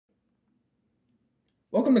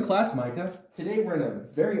Welcome to class, Micah. Today we're in a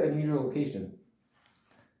very unusual location.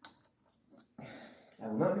 I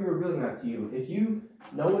will not be revealing that to you. If you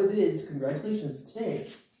know what it is, congratulations. Today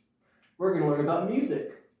we're going to learn about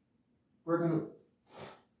music. We're going to...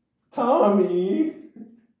 Tommy!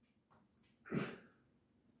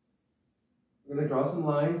 We're going to draw some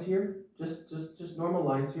lines here. Just normal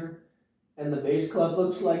lines here. And the bass clef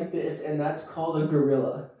looks like this, and that's called a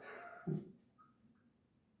gorilla.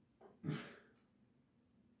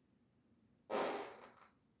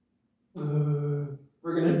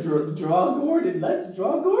 We're gonna draw Gordon. Let's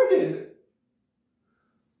draw Gordon.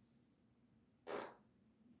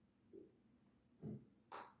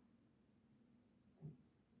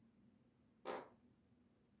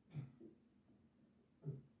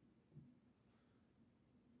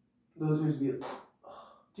 Those are wheels.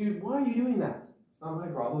 Dude, why are you doing that? It's not my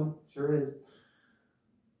problem. Sure is.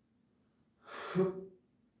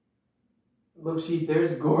 Look, sheet,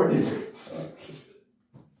 there's Gordon.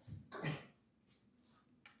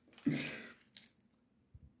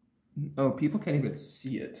 Oh, people can't even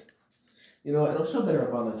see it. You know, it'll show better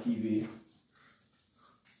up on the TV.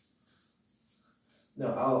 No,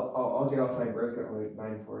 I'll get off my break at like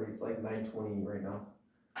 9:40. It's like 9:20 right now.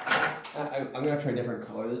 I'm gonna try a different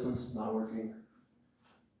color. This one's just not working.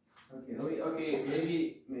 Okay,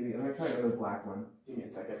 maybe I'm gonna try another black one. Give me a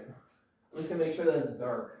second. I'm just gonna make sure that it's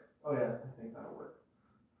dark. Oh yeah, I think that'll work.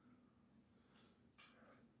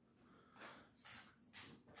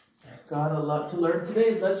 Got a lot to learn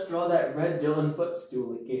today. Let's draw that red Dylan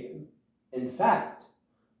footstool again. In fact,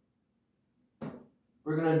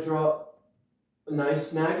 we're gonna draw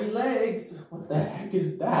nice snaggy legs. What the heck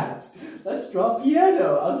is that? Let's draw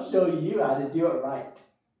piano. I'll show you how to do it right.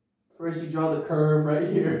 First you draw the curve right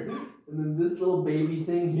here. And then this little baby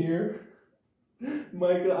thing here.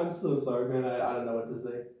 Micah, I'm so sorry, man. I don't know what to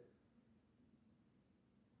say.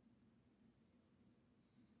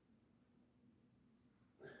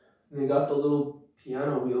 And you got the little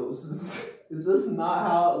piano wheels. Is this not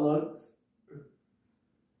how it looks?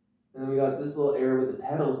 And then we got this little area with the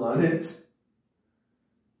pedals on it.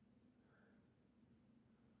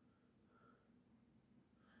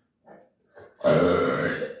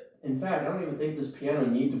 In fact, I don't even think this piano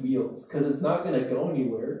needs wheels because it's not going to go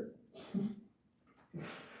anywhere.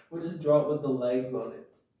 We'll just draw it with the legs on it.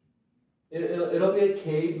 It'll be a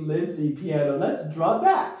Cade Lidsey piano. Let's draw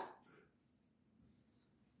that.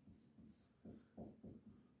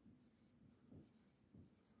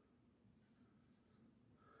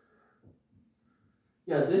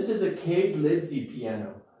 Yeah, this is a Cade Lidsey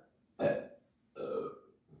piano. We're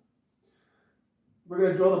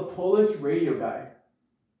going to draw the Polish radio guy.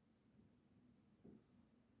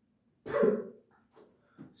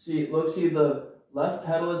 See, the left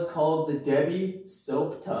pedal is called the Debbie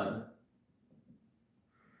Soap Ton.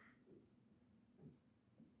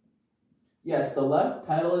 Yes, the left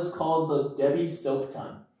pedal is called the Debbie Soap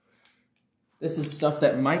Ton. This is stuff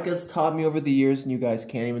that Micah's taught me over the years, and you guys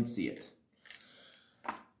can't even see it.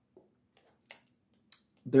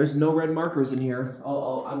 There's no red markers in here.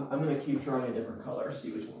 I'm going to keep drawing a different color,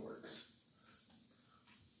 see which one works.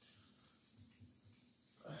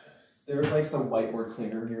 There's like some whiteboard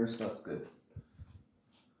cleaner here, so that's good.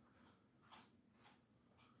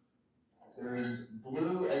 There's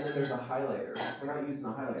blue, and then there's a highlighter. We're not using a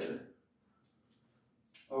highlighter.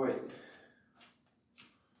 Oh, wait.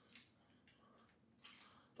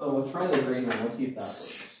 Oh, we'll try the green one. We'll see if that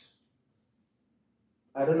works.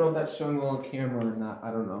 I don't know if that's showing well on camera or not.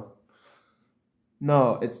 I don't know.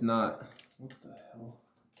 No, it's not. What the hell?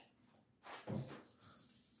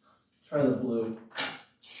 Try the blue.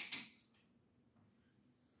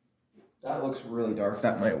 That looks really dark.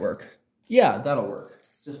 That might work. Yeah, that'll work.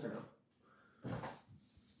 Just for now.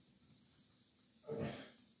 Okay.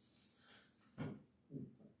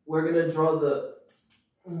 We're going to draw the...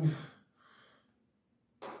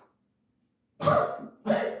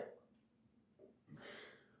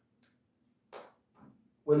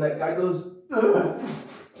 When that guy goes... Oh my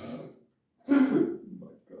God.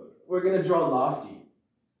 We're going to draw Lofty.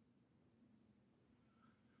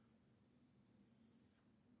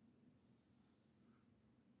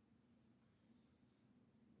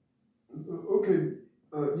 Okay,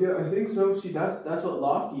 yeah, I think so. See, that's what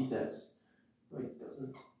Lofty says. Wait, it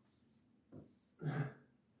doesn't.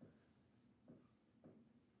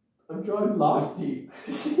 I'm drawing Lofty.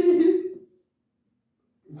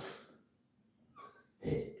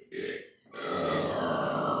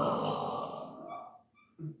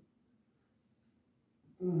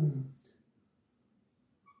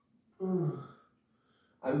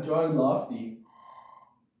 I'm drawing Lofty.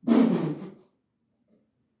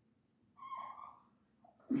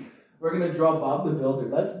 We're gonna draw Bob the Builder.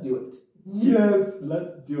 Let's do it. Yes,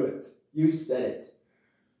 let's do it. You said it.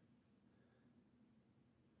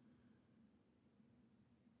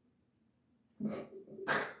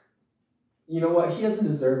 You know what? He doesn't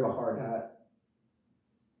deserve a hard hat.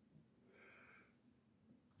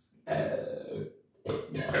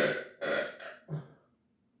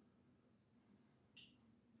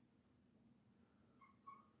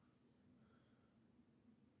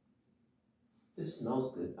 This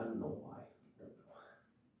smells good. I don't know why.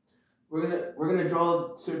 We're gonna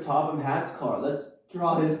draw Sir Topham Hatt's car. Let's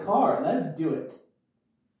draw his car. Let's do it.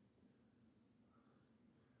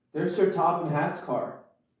 There's Sir Topham Hatt's car.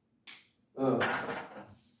 Oh,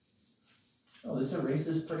 this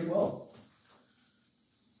erases pretty well.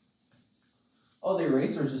 Oh, the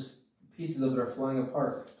eraser's just pieces of it are flying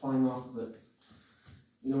apart, flying off of it.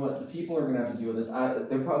 You know what? The people are gonna have to deal with this.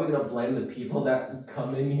 They're probably gonna blame the people that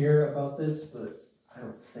come in here about this, but I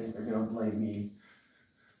don't think they're gonna blame me.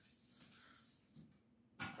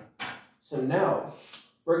 So now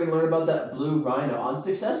we're gonna learn about that blue rhino on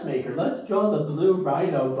Success Maker. Let's draw the blue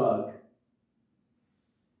rhino bug.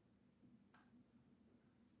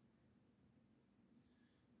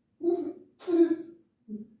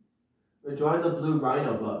 We're drawing the blue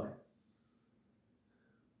rhino bug.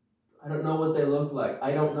 I don't know what they look like.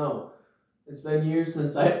 I don't know. It's been years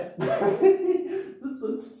since I... This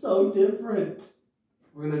looks so different.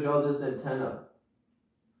 We're going to draw this antenna.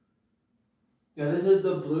 Yeah, this is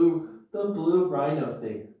the blue rhino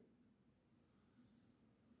thing.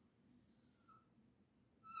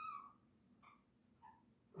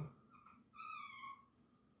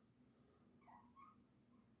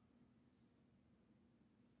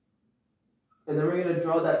 And then we're going to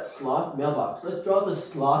draw that sloth mailbox. Let's draw the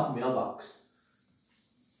sloth mailbox.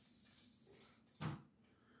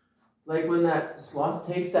 Like when that sloth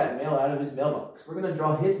takes that mail out of his mailbox. We're going to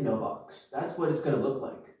draw his mailbox. That's what it's going to look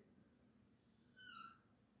like.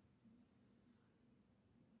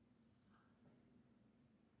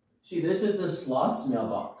 See, this is the sloth's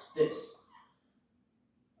mailbox. This.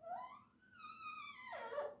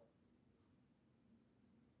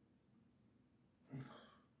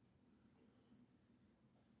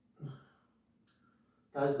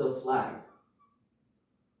 That's the flag.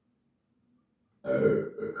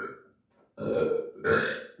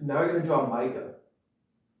 Now we're going to draw Micah.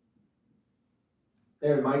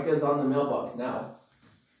 There, Micah's on the mailbox now.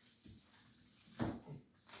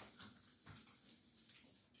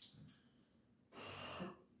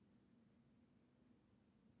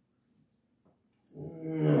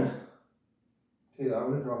 Okay, I'm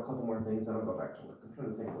going to draw a couple more things, then I'll go back to work. I'm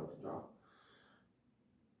trying to think of what to draw.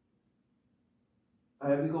 I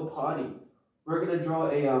have to go potty. We're going to draw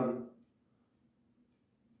a,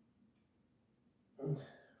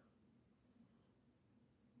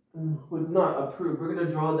 would not approve. We're going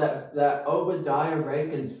to draw that Obadiah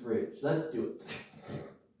Rankin's fridge. Let's do it.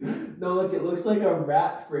 No, look, it looks like a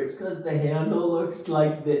rat fridge because the handle looks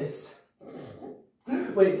like this.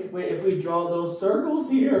 Wait, if we draw those circles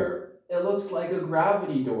here, it looks like a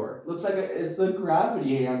gravity door. Looks like it's a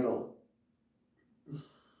gravity handle.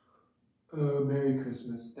 Oh, Merry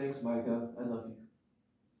Christmas. Thanks, Micah. I love you.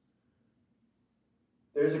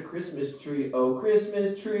 There's a Christmas tree. Oh,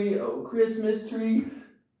 Christmas tree. Oh, Christmas tree.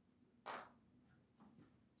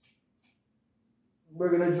 We're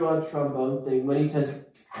going to draw a trombone thing. When he says,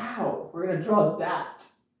 ow, we're going to draw that.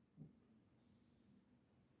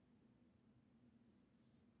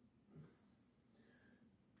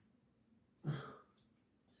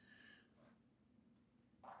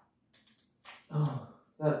 Oh,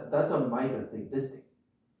 that's a Micah thing, this thing.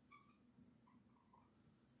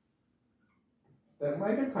 That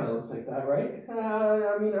Micah kind of looks like that, right?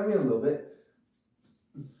 I mean a little bit.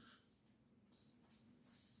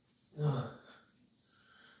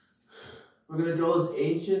 We're going to draw those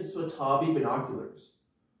ancient Swatabi binoculars.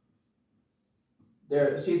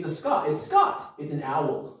 There, see, it's a Scott. It's Scott. It's an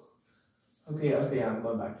owl. Okay, I'm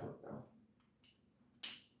going back to work now.